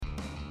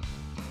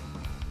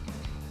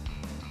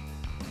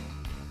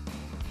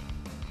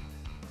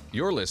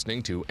You're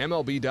listening to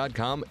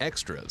MLB.com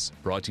Extras,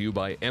 brought to you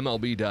by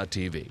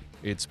MLB.tv.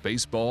 It's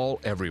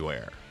baseball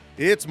everywhere.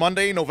 It's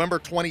Monday, November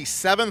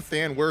 27th,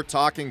 and we're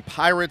talking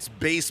Pirates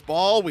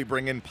baseball. We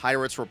bring in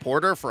Pirates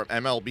reporter from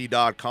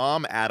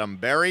MLB.com, Adam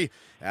Berry.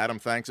 Adam,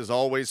 thanks as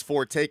always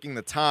for taking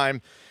the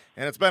time.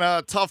 And it's been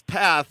a tough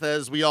path,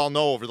 as we all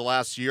know, over the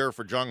last year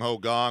for Jung Ho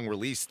Kang,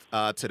 released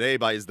today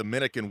by his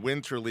Dominican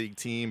Winter League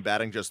team,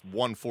 batting just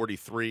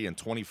 .143 in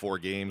 24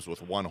 games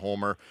with one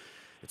homer.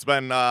 It's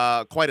been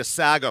quite a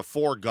saga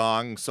for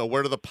Kang. So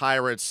where do the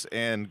Pirates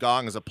and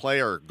Kang as a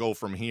player go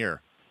from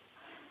here?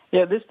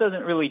 Yeah, this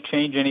doesn't really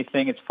change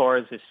anything as far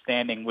as his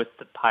standing with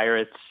the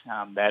Pirates.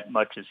 That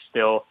much is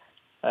still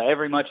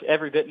every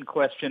bit in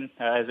question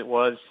as it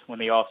was when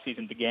the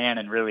offseason began,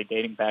 and really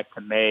dating back to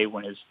May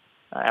when his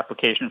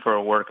application for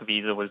a work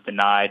visa was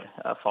denied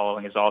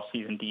following his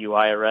offseason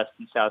DUI arrest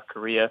in South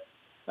Korea.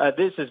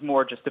 This is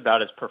more just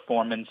about his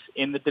performance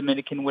in the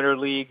Dominican Winter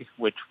League,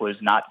 which was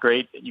not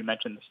great. You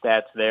mentioned the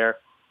stats there.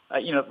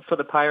 For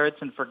the Pirates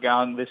and for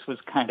Kang, this was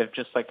kind of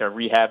just like a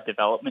rehab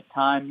development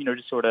time, to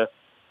sort of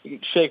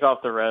shake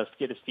off the rust,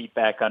 get his feet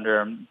back under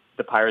him.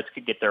 The Pirates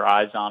could get their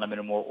eyes on him in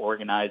a more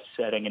organized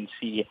setting and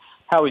see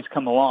how he's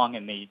come along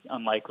in the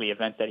unlikely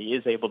event that he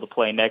is able to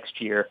play next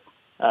year.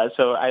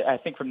 So I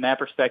think from that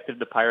perspective,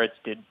 the Pirates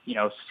did,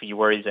 see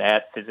where he's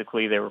at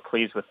physically. They were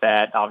pleased with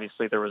that.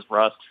 Obviously, there was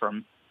rust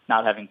from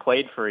not having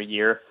played for a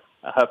year.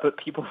 But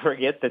people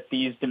forget that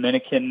these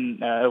Dominican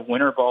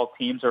winter ball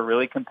teams are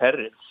really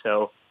competitive.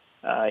 So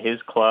his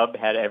club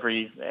had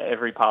every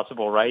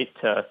possible right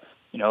to,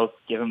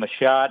 give him a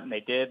shot, and they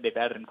did. They've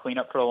had him clean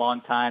up for a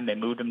long time. They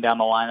moved him down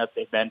the lineup.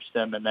 They benched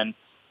him, and then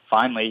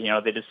finally,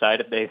 they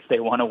decided they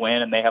want to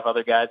win, and they have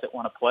other guys that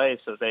want to play,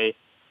 so they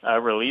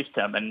released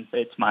him. And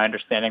it's my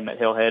understanding that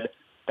he'll head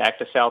back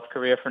to South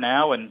Korea for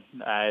now, and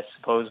I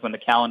suppose when the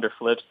calendar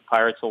flips, the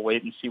Pirates will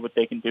wait and see what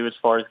they can do as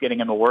far as getting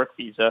him a work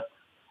visa,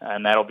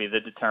 and that'll be the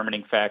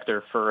determining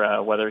factor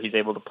for whether he's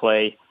able to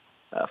play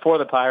for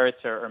the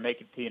Pirates or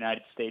make it to the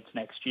United States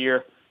next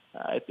year.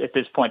 At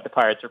this point, the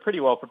Pirates are pretty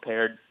well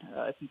prepared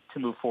to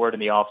move forward in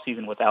the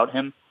offseason without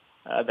him.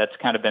 That's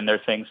kind of been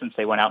their thing since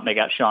they went out and they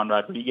got Sean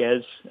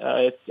Rodriguez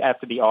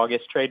after the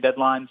August trade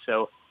deadline.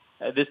 So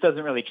this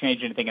doesn't really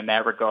change anything in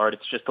that regard.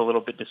 It's just a little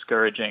bit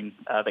discouraging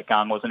that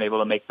Kang wasn't able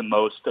to make the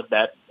most of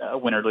that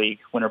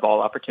winter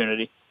ball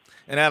opportunity.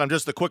 And Adam,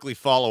 just to quickly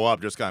follow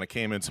up, just kind of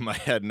came into my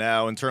head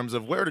now in terms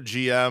of where do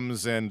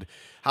GMs and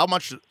how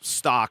much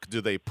stock do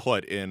they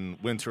put in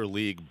Winter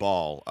League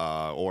ball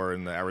or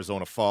in the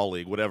Arizona Fall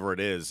League, whatever it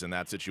is in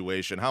that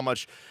situation? How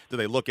much do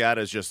they look at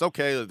as just,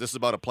 okay, this is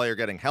about a player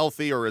getting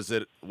healthy, or is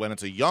it when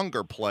it's a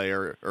younger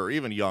player or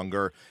even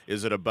younger,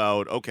 is it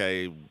about,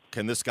 okay,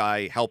 can this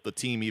guy help the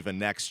team even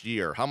next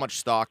year? How much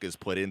stock is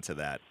put into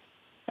that?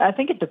 I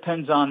think it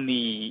depends on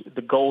the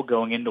goal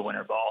going into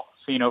winter ball.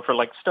 So, for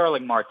like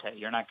Starling Marte,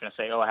 you're not going to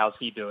say, oh, how's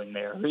he doing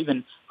there? Or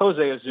even Jose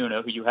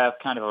Ozuna, who you have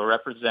kind of a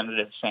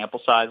representative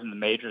sample size in the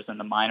majors and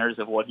the minors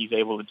of what he's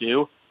able to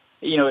do.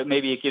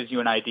 Maybe it gives you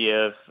an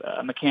idea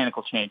of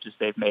mechanical changes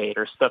they've made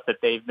or stuff that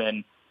they've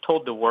been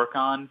told to work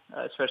on,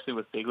 especially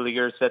with big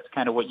leaguers. That's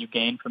kind of what you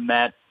gain from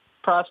that.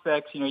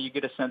 Prospects, you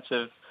get a sense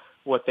of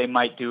what they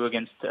might do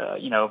against,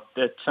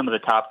 some of the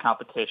top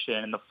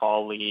competition in the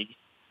fall league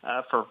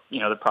for,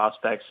 the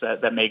prospects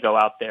that may go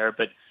out there.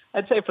 But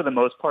I'd say for the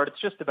most part,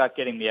 it's just about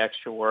getting the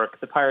extra work.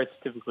 The Pirates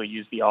typically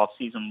use the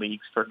off-season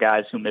leagues for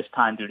guys who miss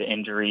time due to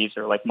injuries,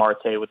 or like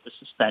Marte with the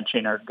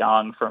suspension, or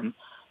Kang from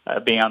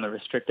being on the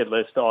restricted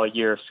list all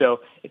year. So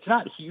it's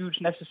not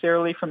huge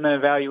necessarily from an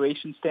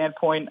evaluation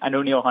standpoint. I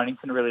know Neil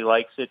Huntington really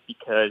likes it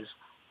because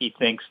he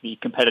thinks the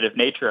competitive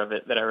nature of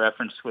it that I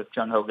referenced with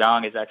Jung Ho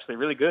Kang is actually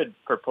really good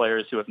for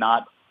players who have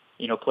not,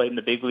 played in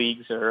the big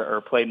leagues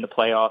or played in the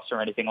playoffs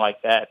or anything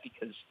like that,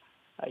 because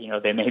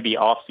they may be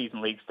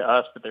off-season leagues to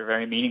us, but they're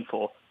very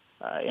meaningful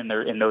in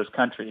those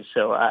countries.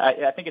 So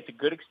I think it's a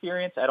good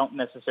experience. I don't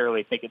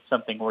necessarily think it's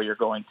something where you're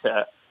going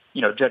to,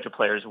 judge a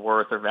player's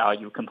worth or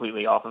value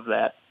completely off of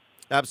that.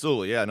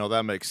 Absolutely. Yeah, no,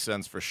 that makes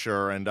sense for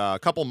sure. And a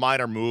couple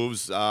minor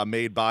moves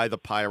made by the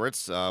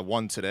Pirates,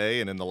 one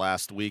today and in the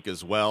last week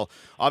as well.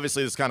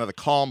 Obviously, it's kind of the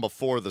calm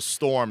before the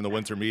storm. The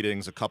winter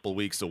meeting's a couple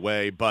weeks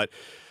away, but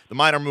the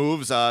minor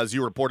moves, as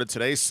you reported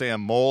today, Sam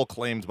Moll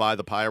claimed by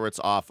the Pirates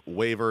off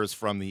waivers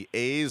from the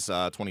A's,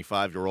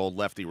 25-year-old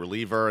lefty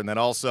reliever. And then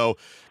also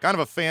kind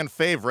of a fan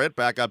favorite,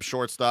 backup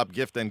shortstop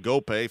Gift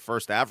Ngope,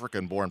 first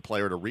African-born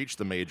player to reach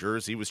the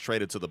majors. He was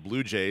traded to the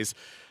Blue Jays.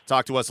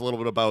 Talk to us a little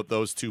bit about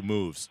those two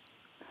moves.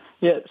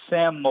 Yeah,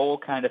 Sam Moll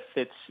kind of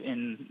fits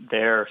in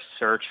their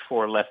search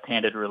for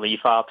left-handed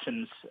relief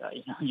options.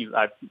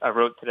 I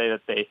wrote today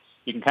that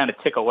you can kind of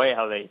tick away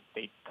how they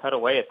cut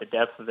away at the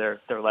depth of their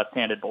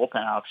left-handed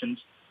bullpen options.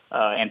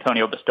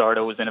 Antonio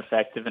Bastardo was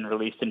ineffective and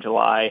released in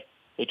July.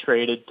 They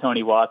traded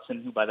Tony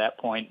Watson, who by that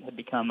point had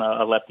become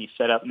a lefty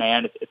setup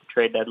man at the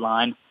trade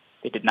deadline.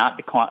 They did not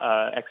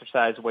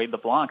exercise Wade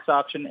LeBlanc's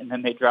option, and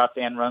then they dropped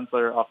Dan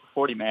Runzler off the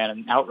 40-man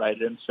and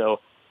outrighted him.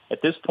 So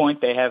at this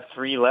point, they have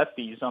three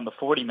lefties on the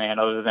 40-man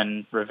other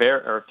than Rivera,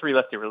 or three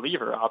lefty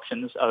reliever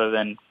options other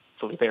than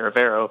Felipe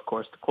Rivero, of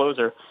course, the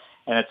closer.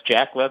 And it's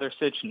Jack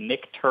Leathersich,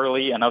 Nick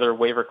Turley, another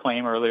waiver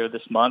claim earlier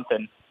this month,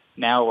 and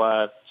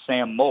now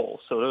Sam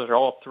Moll. So those are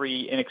all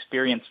three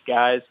inexperienced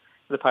guys.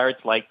 The Pirates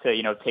like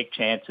to, take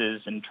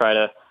chances and try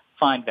to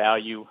find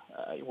value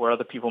where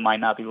other people might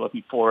not be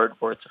looking for it,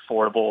 where it's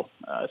affordable,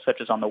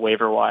 such as on the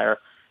waiver wire.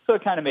 So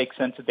it kind of makes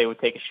sense that they would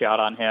take a shot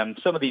on him.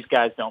 Some of these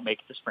guys don't make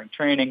it to spring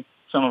training.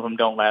 Some of them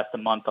don't last a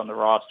month on the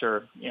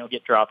roster,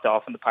 get dropped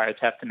off, and the Pirates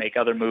have to make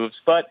other moves.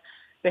 But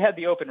they had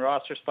the open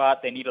roster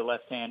spot. They need a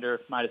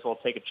left-hander. Might as well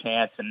take a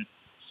chance and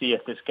see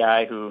if this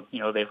guy who,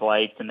 they've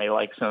liked, and they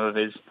like some of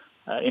his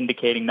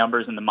indicating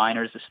numbers in the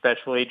minors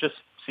especially, just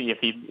see if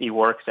he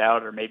works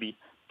out or maybe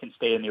can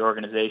stay in the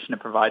organization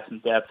and provide some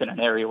depth in an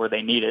area where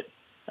they need it.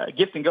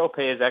 Gift and Gope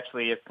is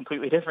actually a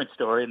completely different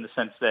story in the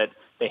sense that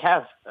they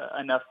have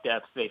enough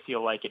depth, they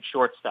feel like, at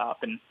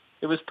shortstop. And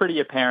it was pretty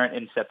apparent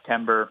in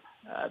September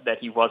that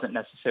he wasn't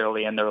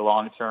necessarily in their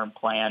long-term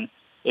plan.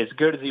 As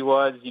good as he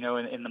was,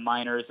 in the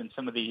minors and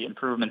some of the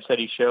improvements that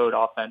he showed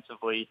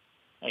offensively,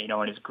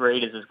 and as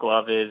great as his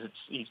glove is,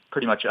 he's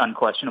pretty much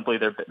unquestionably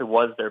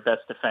their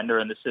best defender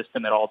in the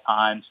system at all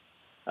times.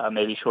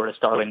 Maybe short of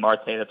Starling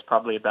Marte, that's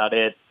probably about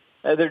it.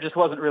 There just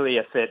wasn't really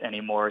a fit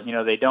anymore.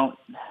 They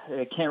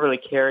can't really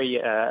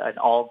carry an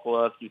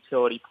all-glove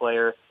utility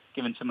player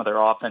given some of their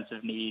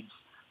offensive needs.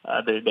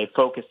 They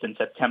focused in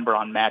September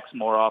on Max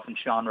Moroff and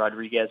Sean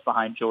Rodriguez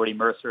behind Jordy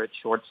Mercer at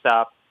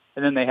shortstop.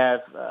 And then they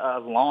have a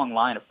long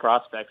line of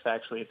prospects,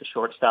 actually, at the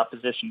shortstop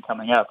position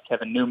coming up.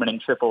 Kevin Newman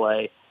in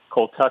AAA,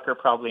 Cole Tucker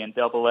probably in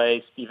AA,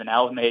 Steven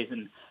Alamaze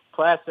in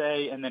Class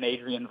A, and then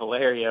Adrian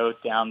Valerio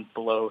down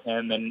below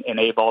him in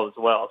A-ball as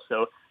well.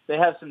 So they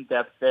have some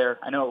depth there.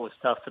 I know it was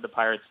tough for the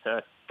Pirates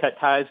to cut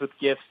ties with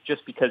Gifts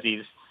just because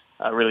he's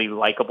a really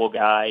likable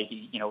guy.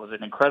 He, was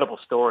an incredible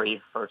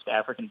story, first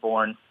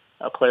African-born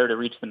player to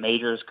reach the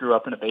majors, grew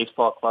up in a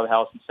baseball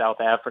clubhouse in South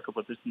Africa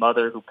with his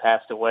mother who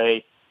passed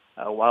away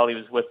while he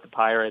was with the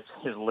Pirates.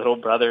 His little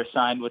brother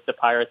signed with the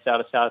Pirates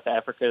out of South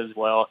Africa as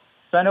well.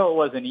 So I know it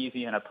wasn't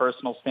easy in a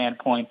personal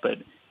standpoint, but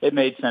it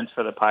made sense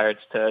for the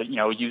Pirates to,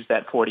 use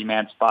that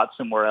 40-man spot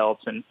somewhere else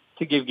and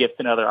to give Gift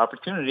another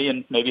opportunity,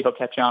 and maybe he'll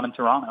catch on in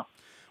Toronto.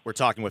 We're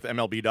talking with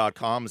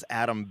MLB.com's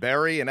Adam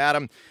Berry. And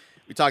Adam,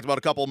 we talked about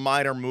a couple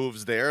minor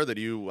moves there that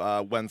you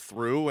went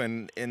through,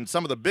 and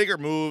some of the bigger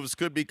moves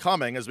could be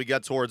coming as we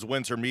get towards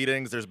winter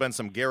meetings. There's been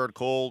some Gerrit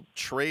Cole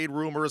trade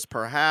rumors,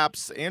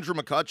 perhaps. Andrew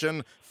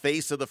McCutchen,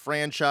 face of the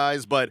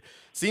franchise, but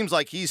seems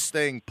like he's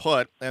staying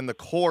put, and the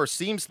core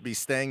seems to be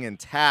staying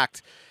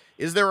intact.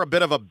 Is there a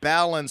bit of a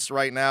balance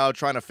right now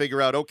trying to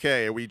figure out,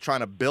 okay, are we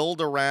trying to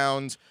build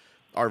around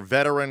our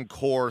veteran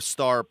core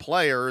star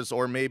players,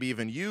 or maybe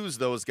even use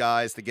those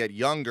guys to get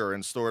younger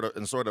and sort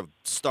of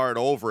start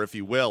over, if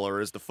you will? Or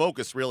is the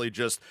focus really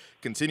just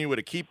continue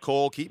to keep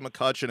Cole, keep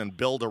McCutchen, and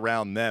build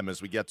around them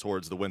as we get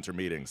towards the winter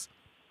meetings?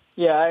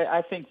 Yeah,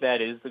 I think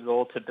that is the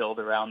goal, to build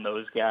around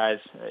those guys.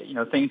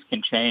 Things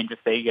can change. If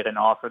they get an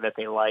offer that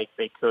they like,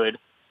 they could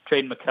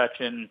trade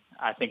McCutchen.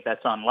 I think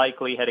that's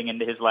unlikely heading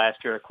into his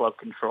last year of club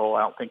control.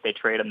 I don't think they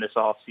trade him this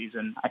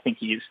offseason. I think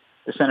he's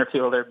the center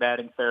fielder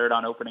batting third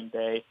on opening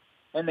day.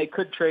 And they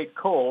could trade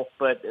Cole,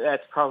 but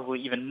that's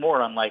probably even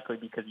more unlikely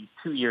because he's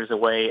 2 years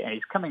away, and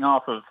he's coming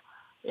off of,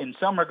 in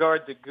some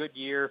regards, a good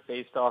year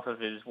based off of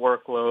his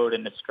workload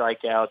and his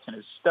strikeouts and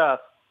his stuff,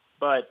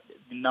 but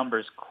the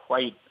numbers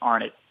quite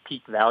aren't at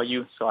peak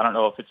value, so I don't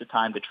know if it's a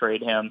time to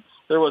trade him.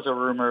 There was a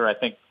rumor, I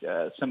think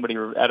somebody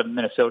out of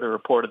Minnesota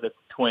reported that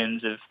the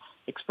Twins have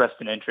expressed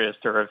an interest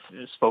or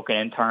have spoken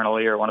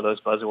internally, or one of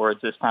those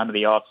buzzwords, this time of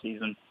the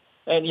offseason.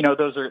 And,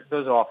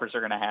 those offers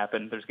are going to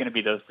happen. There's going to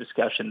be those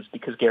discussions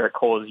because Gerrit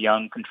Cole is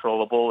young,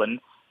 controllable,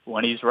 and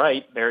when he's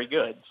right, very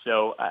good.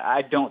 So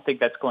I don't think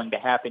that's going to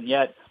happen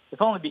yet,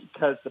 if only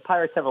because the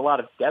Pirates have a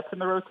lot of depth in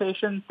the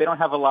rotation. They don't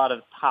have a lot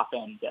of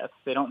top-end depth.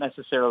 They don't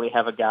necessarily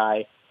have a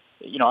guy,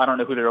 I don't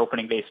know who their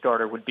opening day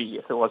starter would be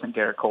if it wasn't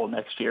Gerrit Cole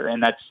next year.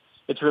 And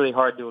it's really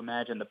hard to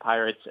imagine the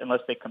Pirates, unless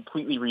they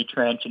completely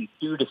retrench and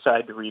do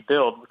decide to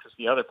rebuild, which was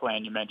the other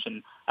plan you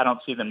mentioned. I don't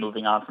see them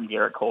moving on from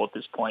Gerrit Cole at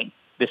this point.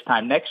 This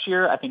time next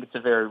year, I think it's a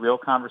very real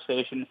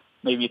conversation.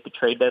 Maybe at the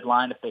trade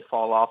deadline, if they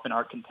fall off and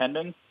aren't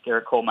contending,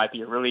 Gerrit Cole might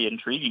be a really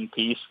intriguing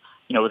piece,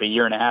 with a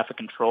year and a half of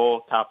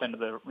control, top end of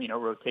the,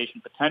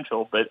 rotation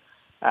potential. But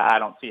I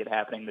don't see it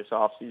happening this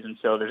offseason.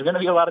 So there's going to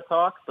be a lot of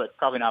talk, but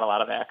probably not a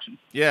lot of action.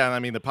 Yeah, and I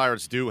mean, the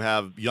Pirates do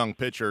have young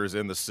pitchers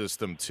in the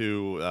system,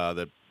 too,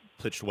 that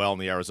pitched well in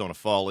the Arizona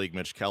Fall League.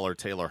 Mitch Keller,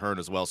 Taylor Hearn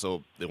as well.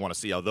 So they want to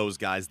see how those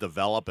guys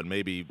develop, and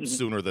maybe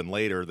sooner than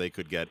later they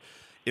could get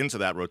into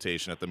that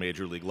rotation at the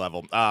major league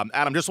level.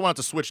 Adam, just wanted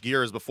to switch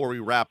gears before we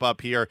wrap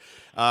up here.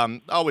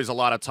 Always a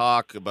lot of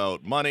talk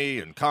about money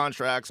and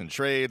contracts and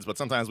trades, but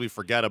sometimes we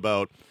forget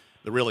about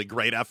the really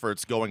great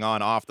efforts going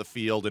on off the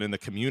field and in the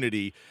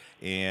community.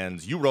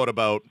 And you wrote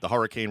about the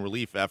hurricane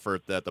relief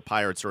effort that the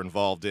Pirates are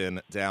involved in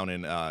down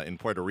in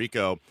Puerto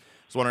Rico. I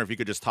was wondering if you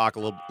could just talk a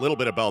little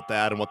bit about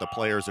that and what the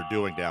players are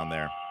doing down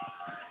there.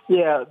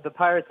 Yeah, the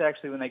Pirates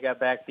actually, when they got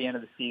back at the end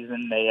of the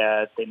season,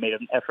 they made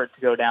an effort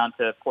to go down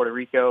to Puerto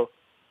Rico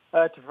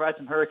to provide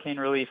some hurricane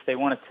relief. They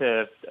wanted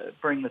to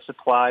bring the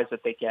supplies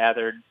that they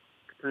gathered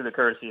through the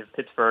courtesy of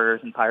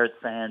Pittsburghers and Pirates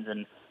fans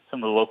and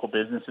some of the local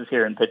businesses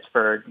here in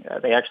Pittsburgh.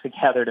 They actually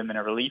gathered them in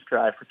a relief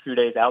drive for 2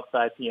 days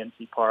outside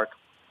PNC Park,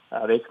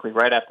 basically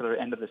right after the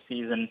end of the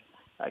season.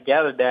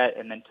 Gathered that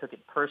and then took it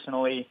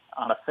personally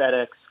on a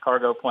FedEx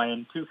cargo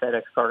plane, 2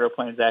 FedEx cargo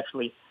planes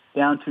actually,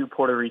 down to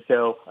Puerto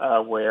Rico,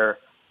 where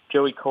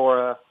Joey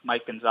Cora,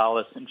 Mike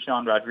Gonzalez, and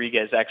Sean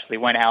Rodriguez actually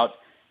went out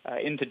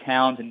into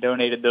towns and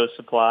donated those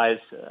supplies.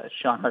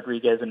 Sean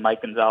Rodriguez and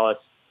Mike Gonzalez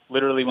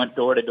literally went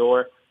door to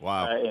door.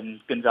 Wow.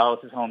 In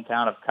Gonzalez's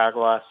hometown of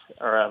Calle,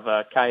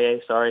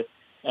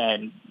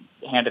 and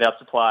handed out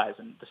supplies.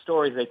 And the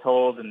stories they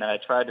told and that I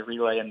tried to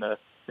relay in the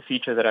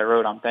feature that I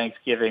wrote on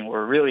Thanksgiving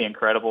were really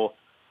incredible.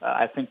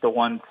 I think the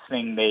one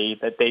thing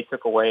that they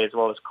took away, as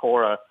well as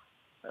Cora,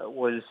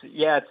 was,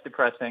 it's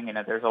depressing and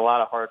there's a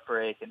lot of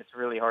heartbreak, and it's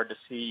really hard to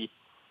see,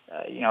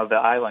 the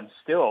island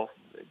still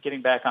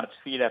getting back on its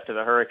feet after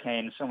the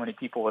hurricane. So many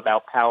people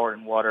without power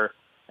and water,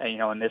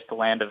 in this, the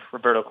land of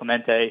Roberto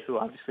Clemente, who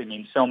obviously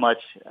means so much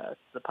to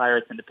the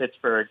Pirates and to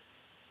Pittsburgh.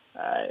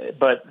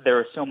 But there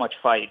was so much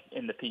fight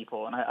in the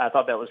people, and I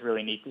thought that was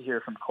really neat to hear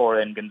from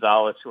Cora and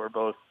Gonzalez, who are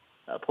both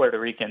Puerto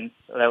Rican.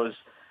 So that was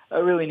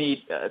a really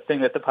neat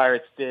thing that the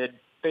Pirates did,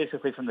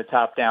 basically from the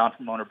top down,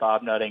 from owner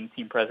Bob Nutting,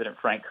 team president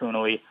Frank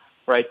Coonelly,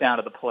 right down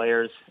to the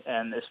players,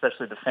 and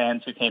especially the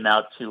fans who came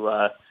out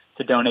to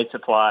donate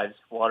supplies,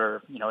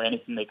 water,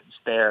 anything they could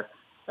spare.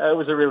 It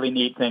was a really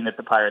neat thing that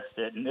the Pirates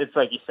did. And it's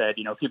like you said,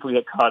 people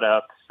get caught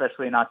up,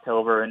 especially in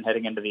October and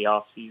heading into the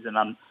off season,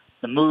 on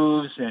the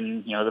moves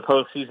and, the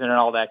postseason and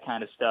all that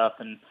kind of stuff.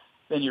 And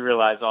then you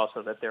realize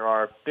also that there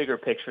are bigger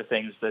picture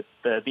things that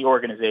the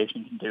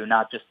organization can do,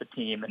 not just the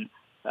team. And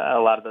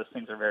a lot of those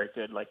things are very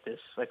good, like this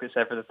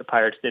effort that the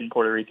Pirates did in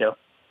Puerto Rico.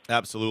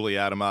 Absolutely,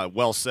 Adam.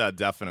 Well said,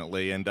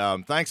 definitely. And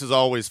thanks as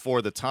always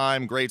for the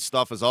time. Great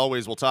stuff as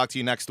always. We'll talk to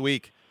you next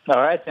week. All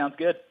right, sounds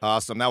good.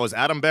 Awesome. That was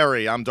Adam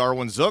Berry. I'm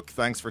Darwin Zook.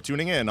 Thanks for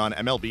tuning in on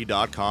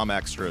MLB.com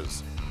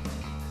Extras.